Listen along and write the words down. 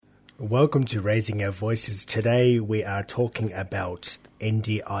Welcome to Raising Our Voices. Today we are talking about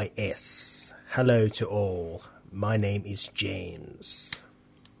NDIS. Hello to all. My name is James.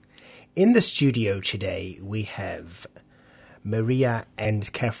 In the studio today we have Maria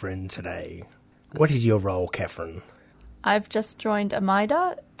and Catherine today. What is your role, Catherine? I've just joined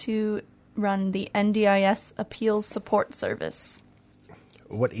Amida to run the NDIS Appeals Support Service.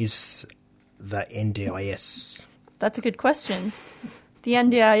 What is the NDIS? That's a good question. The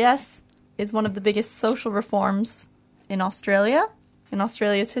NDIS is one of the biggest social reforms in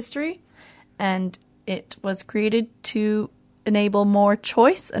Australia's history, and it was created to enable more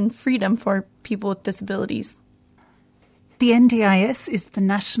choice and freedom for people with disabilities. The NDIS is the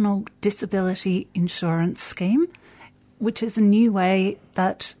National Disability Insurance Scheme, which is a new way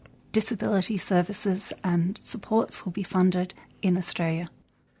that disability services and supports will be funded in Australia.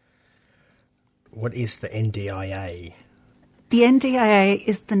 What is the NDIA? The NDIA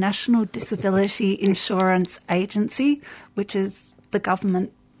is the National Disability Insurance Agency, which is the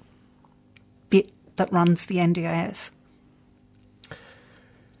government bit that runs the NDIS.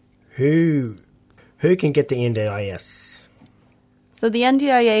 Who can get the NDIS? So the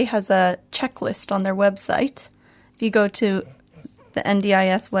NDIA has a checklist on their website. If you go to the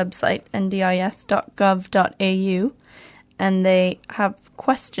NDIS website, ndis.gov.au, and they have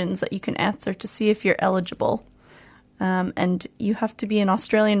questions that you can answer to see if you're eligible. And you have to be an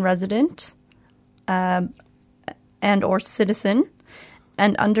Australian resident and or citizen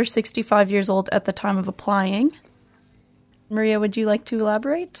and under 65 years old at the time of applying. Maria, would you like to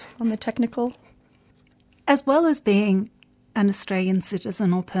elaborate on the technical? As well as being an Australian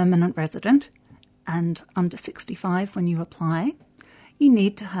citizen or permanent resident and under 65 when you apply, you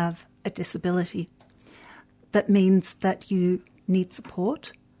need to have a disability. That means that you need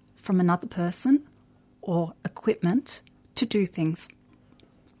support from another person or equipment to do things.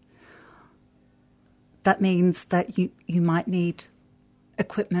 That means that you might need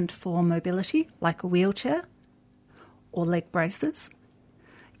equipment for mobility, like a wheelchair or leg braces.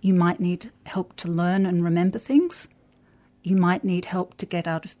 You might need help to learn and remember things. You might need help to get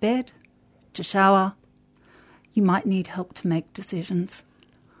out of bed, to shower. You might need help to make decisions,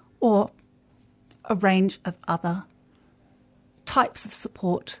 or a range of other types of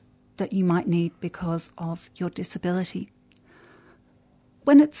support that you might need because of your disability.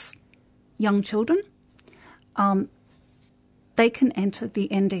 When it's young children, they can enter the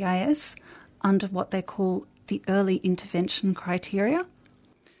NDIS under what they call the early intervention criteria,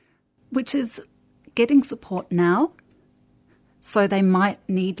 which is getting support now, so they might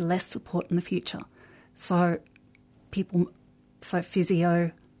need less support in the future. So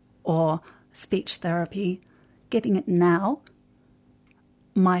physio or speech therapy, getting it now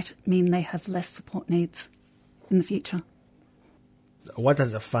might mean they have less support needs in the future. What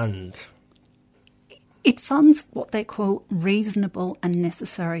does it fund? It funds what they call reasonable and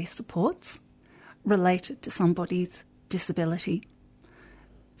necessary supports related to somebody's disability.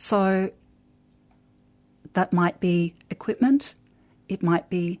 So that might be equipment, it might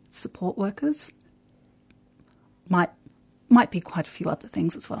be support workers, might be quite a few other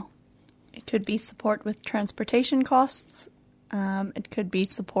things as well. It could be support with transportation costs. It could be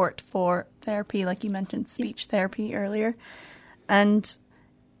support for therapy, like you mentioned, speech therapy earlier. And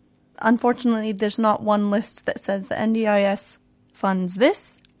unfortunately, there's not one list that says the NDIS funds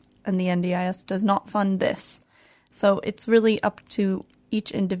this and the NDIS does not fund this. So it's really up to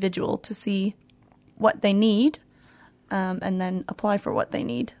each individual to see what they need and then apply for what they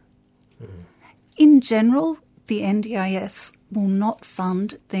need. In general, the NDIS will not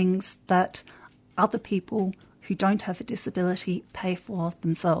fund things that other people who don't have a disability pay for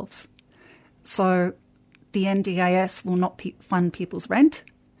themselves. So the NDIS will not fund people's rent.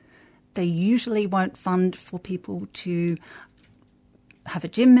 They usually won't fund for people to have a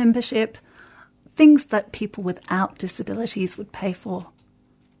gym membership, things that people without disabilities would pay for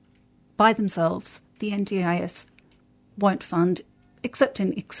by themselves. The NDIS won't fund except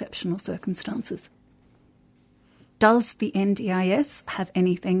in exceptional circumstances. Does the NDIS have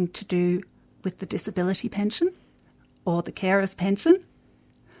anything to do with the disability pension or the carer's pension?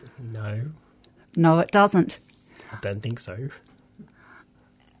 No. No, it doesn't. I don't think so.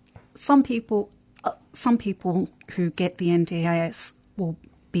 Some people who get the NDIS will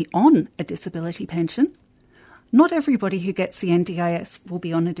be on a disability pension. Not everybody who gets the NDIS will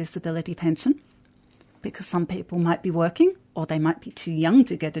be on a disability pension because some people might be working or they might be too young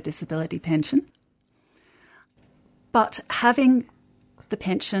to get a disability pension. But having the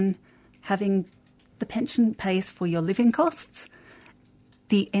pension pays for your living costs,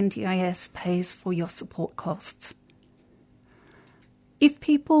 the NDIS pays for your support costs. If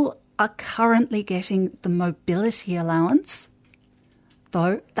people are currently getting the mobility allowance,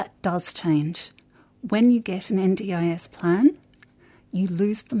 though that does change. When you get an NDIS plan, you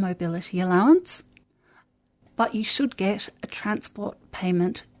lose the mobility allowance, but you should get a transport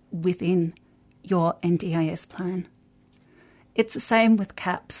payment within your NDIS plan. It's the same with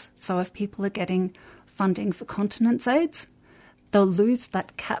CAPS. So if people are getting funding for continence aids, they'll lose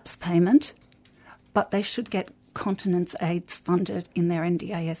that CAPS payment, but they should get continence aids funded in their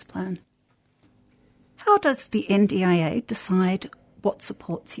NDIS plan. How does the NDIA decide what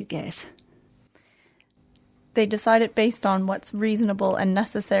supports you get? They decide it based on what's reasonable and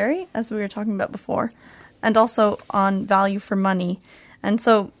necessary, as we were talking about before, and also on value for money. And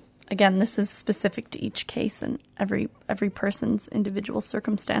so, again, this is specific to each case and every person's individual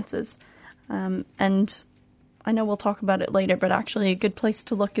circumstances. And I know we'll talk about it later, but actually a good place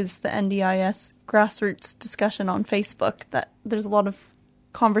to look is the NDIS grassroots discussion on Facebook. That there's a lot of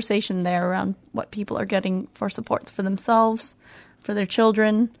conversation there around what people are getting for supports for themselves, for their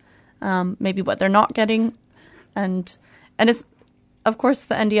children, maybe what they're not getting. And it's, of course,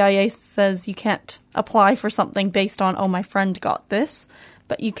 the NDIA says you can't apply for something based on, oh, my friend got this.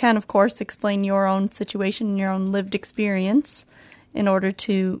 But you can, of course, explain your own situation, your own lived experience in order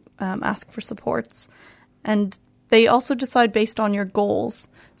to ask for supports. And they also decide based on your goals.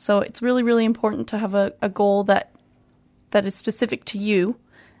 So it's really, really important to have a goal that is specific to you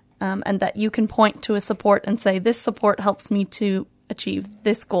and that you can point to a support and say, this support helps me to achieve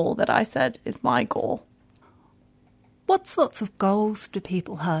this goal that I said is my goal. What sorts of goals do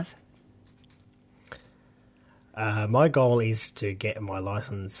people have? My goal is to get my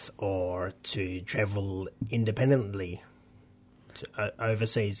license or to travel independently to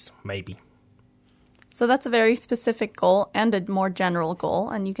overseas, maybe. So that's a very specific goal and a more general goal,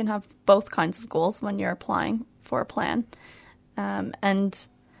 and you can have both kinds of goals when you're applying for a plan. And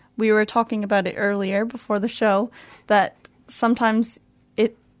we were talking about it earlier before the show, that sometimes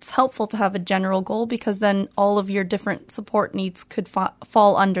it's helpful to have a general goal because then all of your different support needs could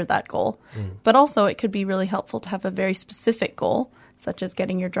fall under that goal. But also it could be really helpful to have a very specific goal, such as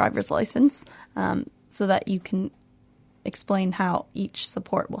getting your driver's license, so that you can explain how each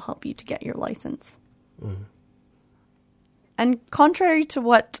support will help you to get your license. And contrary to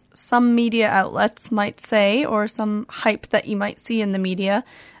what some media outlets might say or some hype that you might see in the media,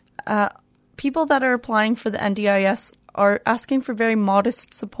 people that are applying for the NDIS are asking for very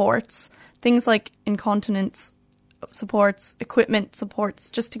modest supports, things like incontinence supports, equipment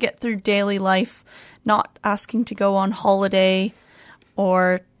supports, just to get through daily life, not asking to go on holiday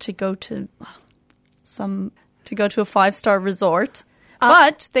or to go to a 5-star resort.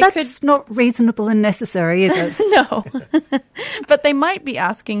 But that's not reasonable and necessary, is it? No. But they might be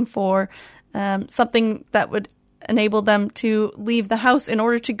asking for something that would enable them to leave the house in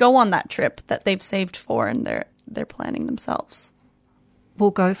order to go on that trip that they've saved for and they're planning themselves. We'll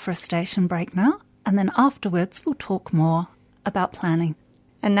go for a station break now, and then afterwards we'll talk more about planning.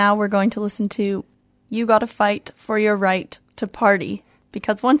 And now we're going to listen to You Gotta Fight for Your Right to Party,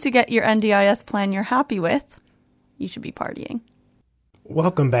 because once you get your NDIS plan you're happy with, you should be partying.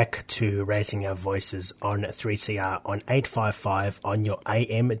 Welcome back to Raising Our Voices on 3CR on 855 on your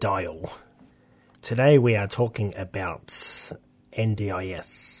AM dial. Today we are talking about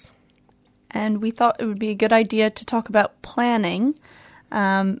NDIS. And we thought it would be a good idea to talk about planning.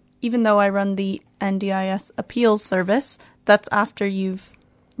 Even though I run the NDIS appeals service, that's after you've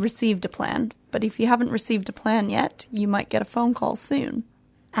received a plan. But if you haven't received a plan yet, you might get a phone call soon.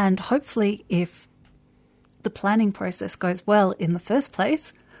 And hopefully if the planning process goes well in the first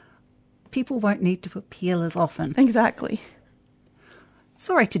place, people won't need to appeal as often. Exactly.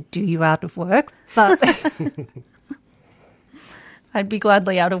 Sorry to do you out of work, but I'd be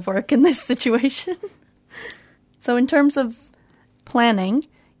gladly out of work in this situation. So in terms of planning,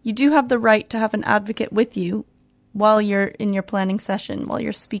 you do have the right to have an advocate with you while you're in your planning session, while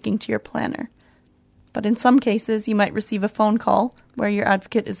you're speaking to your planner. But in some cases, you might receive a phone call where your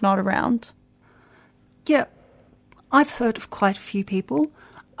advocate is not around. Yeah, I've heard of quite a few people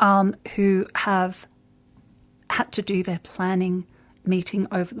who have had to do their planning meeting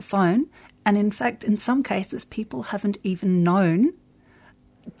over the phone. And in fact, in some cases, people haven't even known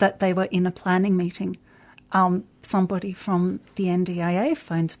that they were in a planning meeting. Somebody from the NDIA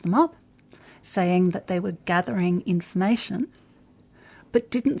phoned them up saying that they were gathering information, but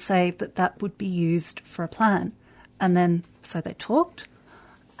didn't say that that would be used for a plan. And then, so they talked,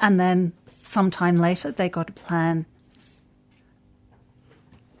 and then sometime later they got a plan.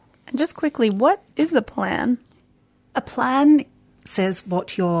 And just quickly, what is a plan? A plan says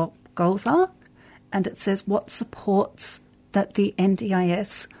what your goals are, and it says what supports that the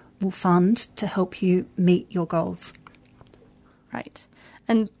NDIS will fund to help you meet your goals. Right.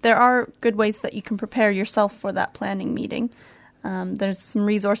 And there are good ways that you can prepare yourself for that planning meeting. There's some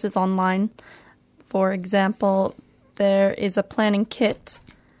resources online. For example, there is a planning kit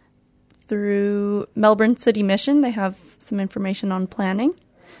through Melbourne City Mission. They have some information on planning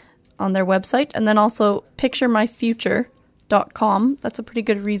on their website. And then also picturemyfuture.com. That's a pretty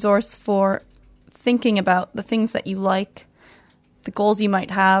good resource for thinking about the things that you like, the goals you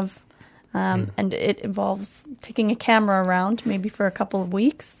might have. And it involves taking a camera around maybe for a couple of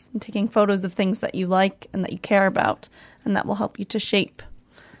weeks and taking photos of things that you like and that you care about. And that will help you to shape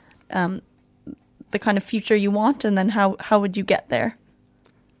the kind of future you want, and then how would you get there?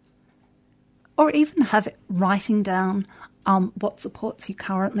 Or even have it writing down what supports you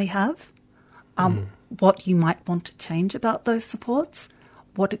currently have, what you might want to change about those supports,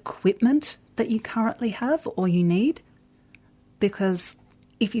 what equipment that you currently have or you need. Because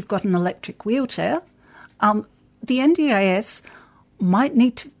if you've got an electric wheelchair, the NDIS might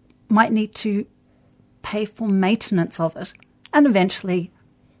need to pay for maintenance of it and eventually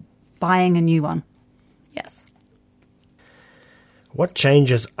buying a new one. Yes. What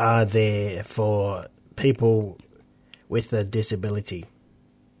changes are there for people with a disability?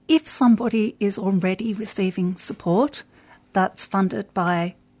 If somebody is already receiving support that's funded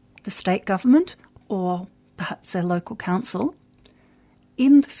by the state government or perhaps their local council,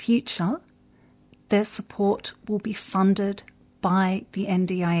 in the future, their support will be funded by the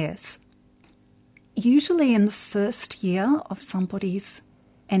NDIS. Usually in the first year of somebody's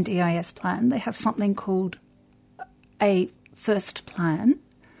NDIS plan, they have something called a first plan,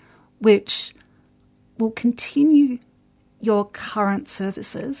 which will continue your current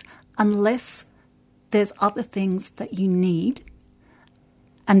services unless there's other things that you need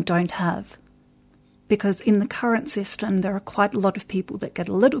and don't have. Because in the current system, there are quite a lot of people that get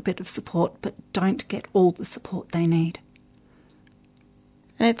a little bit of support but don't get all the support they need.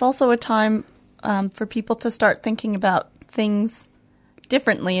 And it's also a time for people to start thinking about things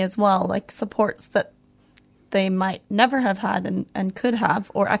differently as well, like supports that they might never have had and could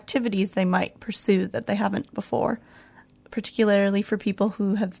have, or activities they might pursue that they haven't before, particularly for people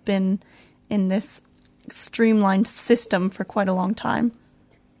who have been in this streamlined system for quite a long time.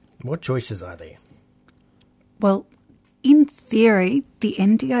 What choices are there? Well, in theory, the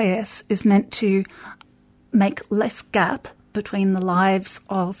NDIS is meant to make less gap between the lives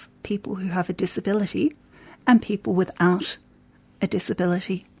of people who have a disability and people without a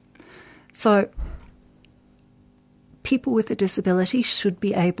disability. So people with a disability should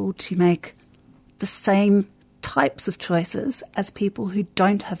be able to make the same types of choices as people who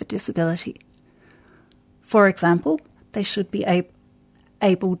don't have a disability. For example, they should be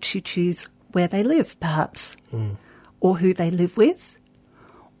able to choose where they live, perhaps, or who they live with,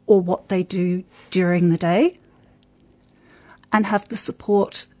 or what they do during the day, and have the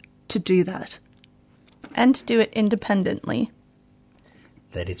support to do that. And to do it independently.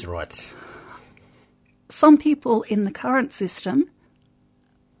 That is right. Some people in the current system,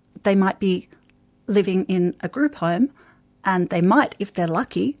 they might be living in a group home, and they might, if they're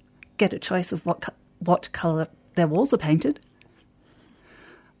lucky, get a choice of what colour their walls are painted,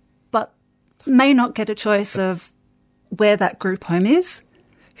 but may not get a choice of where that group home is,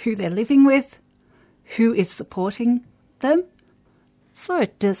 who they're living with, who is supporting them. So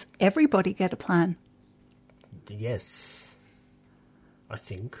does everybody get a plan? Yes, I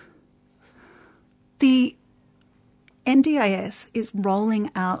think. The NDIS is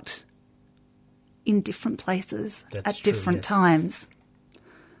rolling out in different places at different times.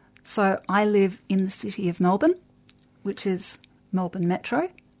 So I live in the city of Melbourne, which is Melbourne Metro,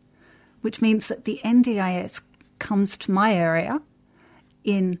 which means that the NDIS comes to my area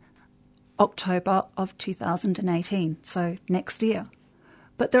in October of 2018, so next year.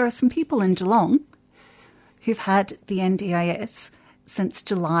 But there are some people in Geelong who've had the NDIS since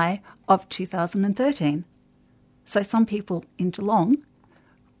July of 2013. So some people in Geelong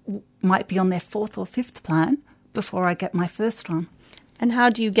might be on their fourth or fifth plan before I get my first one. And how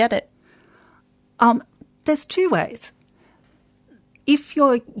do you get it? There's two ways. If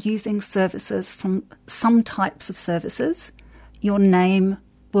you're using services from some types of services, your name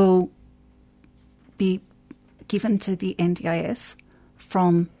will be given to the NDIS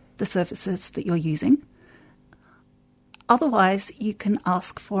from the services that you're using. Otherwise, you can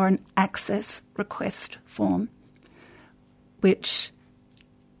ask for an access request form, which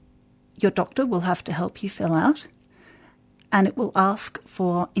your doctor will have to help you fill out, and it will ask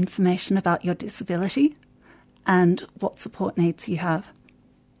for information about your disability and what support needs you have.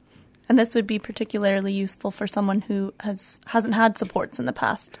 And this would be particularly useful for someone who hasn't had supports in the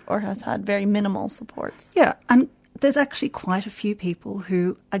past or has had very minimal supports. Yeah, and there's actually quite a few people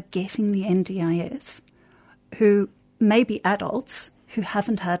who are getting the NDIS who may be adults who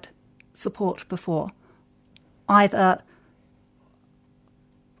haven't had support before. Either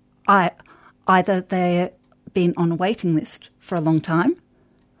they've been on a waiting list for a long time,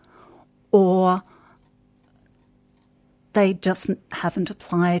 or they just haven't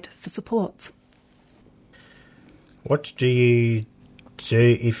applied for supports. What do you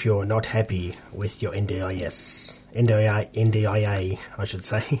do if you're not happy with your NDIS? NDIA, I should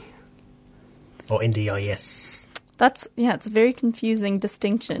say. Or NDIS. It's a very confusing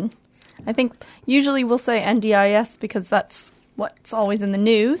distinction. I think usually we'll say NDIS because that's what's always in the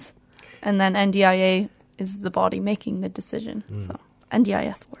news, and then NDIA is the body making the decision. So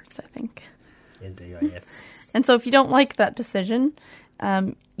NDIS works, I think. NDIS. And so if you don't like that decision,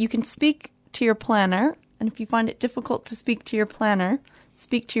 you can speak to your planner, and if you find it difficult to speak to your planner,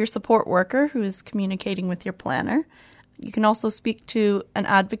 speak to your support worker who is communicating with your planner. You can also speak to an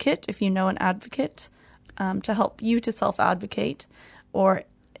advocate if you know an advocate to help you to self-advocate, or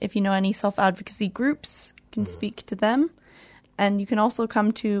if you know any self-advocacy groups, you can speak to them. And you can also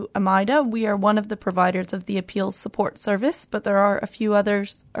come to AMIDA. We are one of the providers of the Appeals Support Service, but there are a few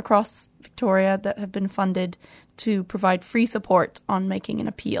others across Victoria that have been funded to provide free support on making an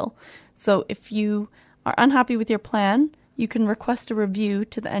appeal. So if you are unhappy with your plan, you can request a review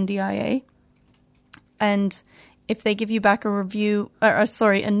to the NDIA. And if they give you back a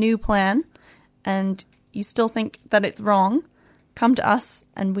new plan, and you still think that it's wrong, come to us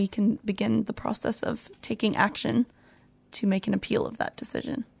and we can begin the process of taking action to make an appeal of that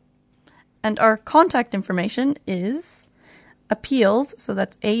decision. And our contact information is appeals, so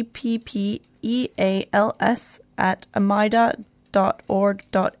that's APPEALS at amida.org.au,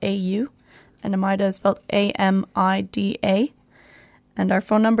 and AMIDA is spelled AMIDA, and our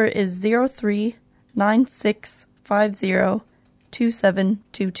phone number is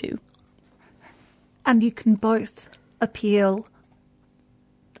 0396502722. And you can both appeal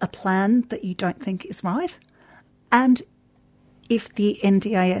a plan that you don't think is right, and if the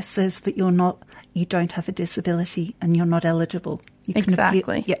NDIS says that you don't have a disability and you're not eligible, you can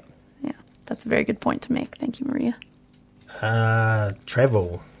exactly. appeal. Yeah, that's a very good point to make. Thank you, Maria.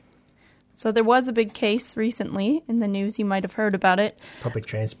 Travel. So there was a big case recently in the news. You might have heard about it. Public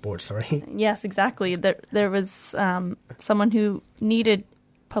transport, sorry. Yes, exactly. There was someone who needed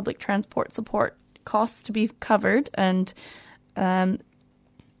public transport support costs to be covered, and the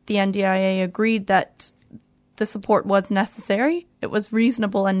NDIA agreed that the support was necessary. It was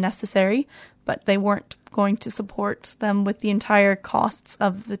reasonable and necessary, but they weren't going to support them with the entire costs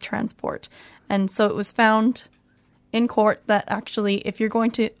of the transport. And so it was found in court that actually, if you're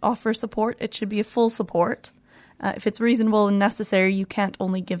going to offer support, it should be a full support. If it's reasonable and necessary, you can't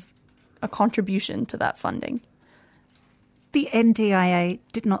only give a contribution to that funding. The NDIA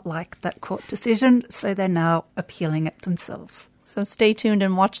did not like that court decision, so they're now appealing it themselves. So stay tuned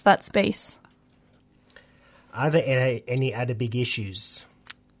and watch that space. Are there any other big issues?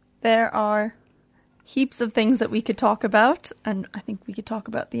 There are heaps of things that we could talk about, and I think we could talk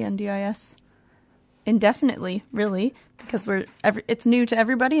about the NDIS indefinitely, really, because it's new to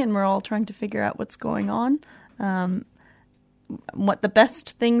everybody, and we're all trying to figure out what's going on, what the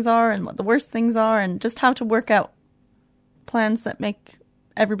best things are and what the worst things are, and just how to work out plans that make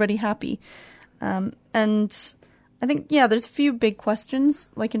everybody happy. And I think, there's a few big questions,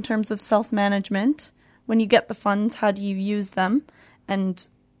 like in terms of self-management. When you get the funds, how do you use them? And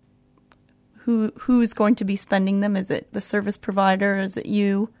who's going to be spending them? Is it the service provider? Is it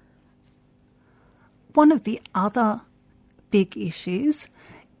you? One of the other big issues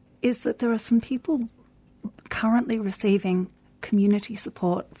is that there are some people currently receiving community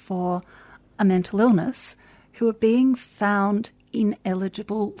support for a mental illness who are being found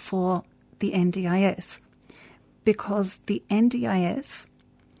ineligible for the NDIS because the NDIS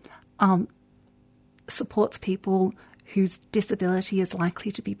supports people whose disability is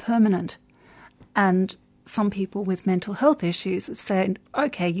likely to be permanent. And some people with mental health issues have said,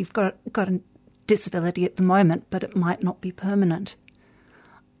 okay, you've got a disability at the moment, but it might not be permanent.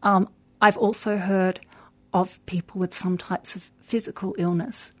 I've also heard of people with some types of physical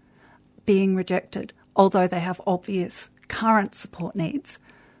illness being rejected, although they have obvious current support needs.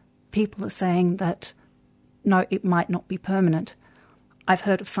 People are saying that, no, it might not be permanent. I've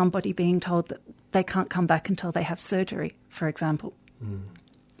heard of somebody being told that they can't come back until they have surgery, for example. Mm.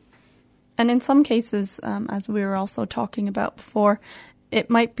 And in some cases, as we were also talking about before, it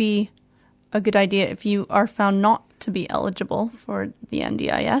might be a good idea if you are found not to be eligible for the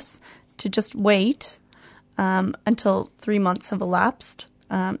NDIS to just wait until 3 months have elapsed,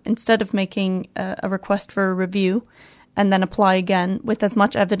 instead of making a request for a review and then apply again with as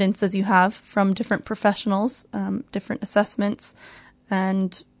much evidence as you have from different professionals, different assessments,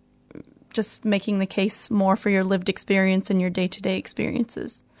 and just making the case more for your lived experience and your day-to-day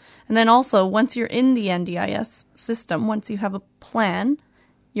experiences. And then also, once you're in the NDIS system, once you have a plan,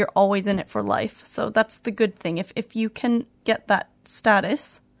 you're always in it for life. So that's the good thing. If you can get that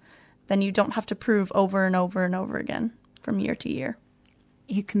status, then you don't have to prove over and over and over again from year to year.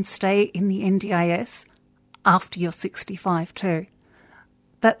 You can stay in the NDIS after you're 65 too.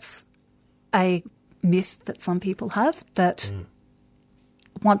 That's a myth that some people have, that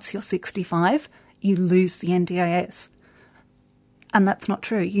once you're 65, you lose the NDIS. And that's not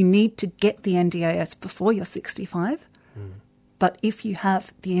true. You need to get the NDIS before you're 65. But if you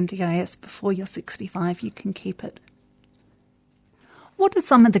have the NDIS before you're 65, you can keep it. What are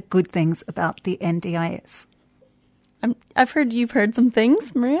some of the good things about the NDIS? I've heard you've heard some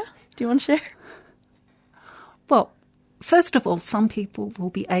things, Maria. Do you want to share? Well, first of all, some people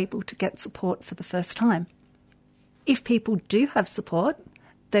will be able to get support for the first time. If people do have support,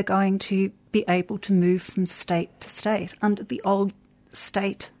 they're going to be able to move from state to state. Under the old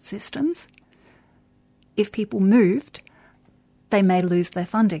state systems, if people moved, they may lose their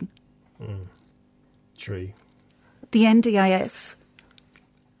funding. True. The NDIS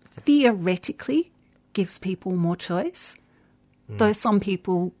theoretically gives people more choice, though some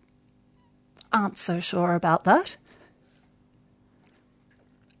people aren't so sure about that.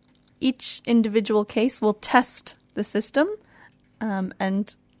 Each individual case will test the system,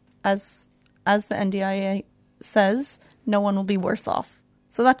 and as the NDIA says, no one will be worse off.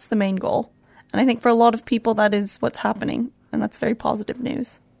 So that's the main goal. And I think for a lot of people that is what's happening, and that's very positive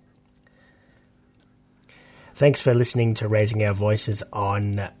news. Thanks for listening to Raising Our Voices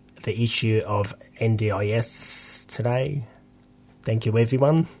on the issue of NDIS today. Thank you,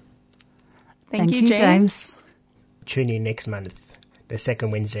 everyone. Thank you, James. Tune in next month, the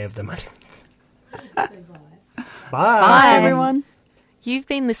second Wednesday of the month. Bye. Bye, everyone. You've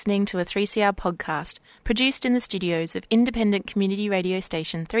been listening to a 3CR podcast produced in the studios of independent community radio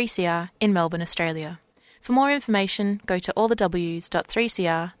station 3CR in Melbourne, Australia. For more information, go to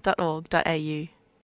allthews.3cr.org.au.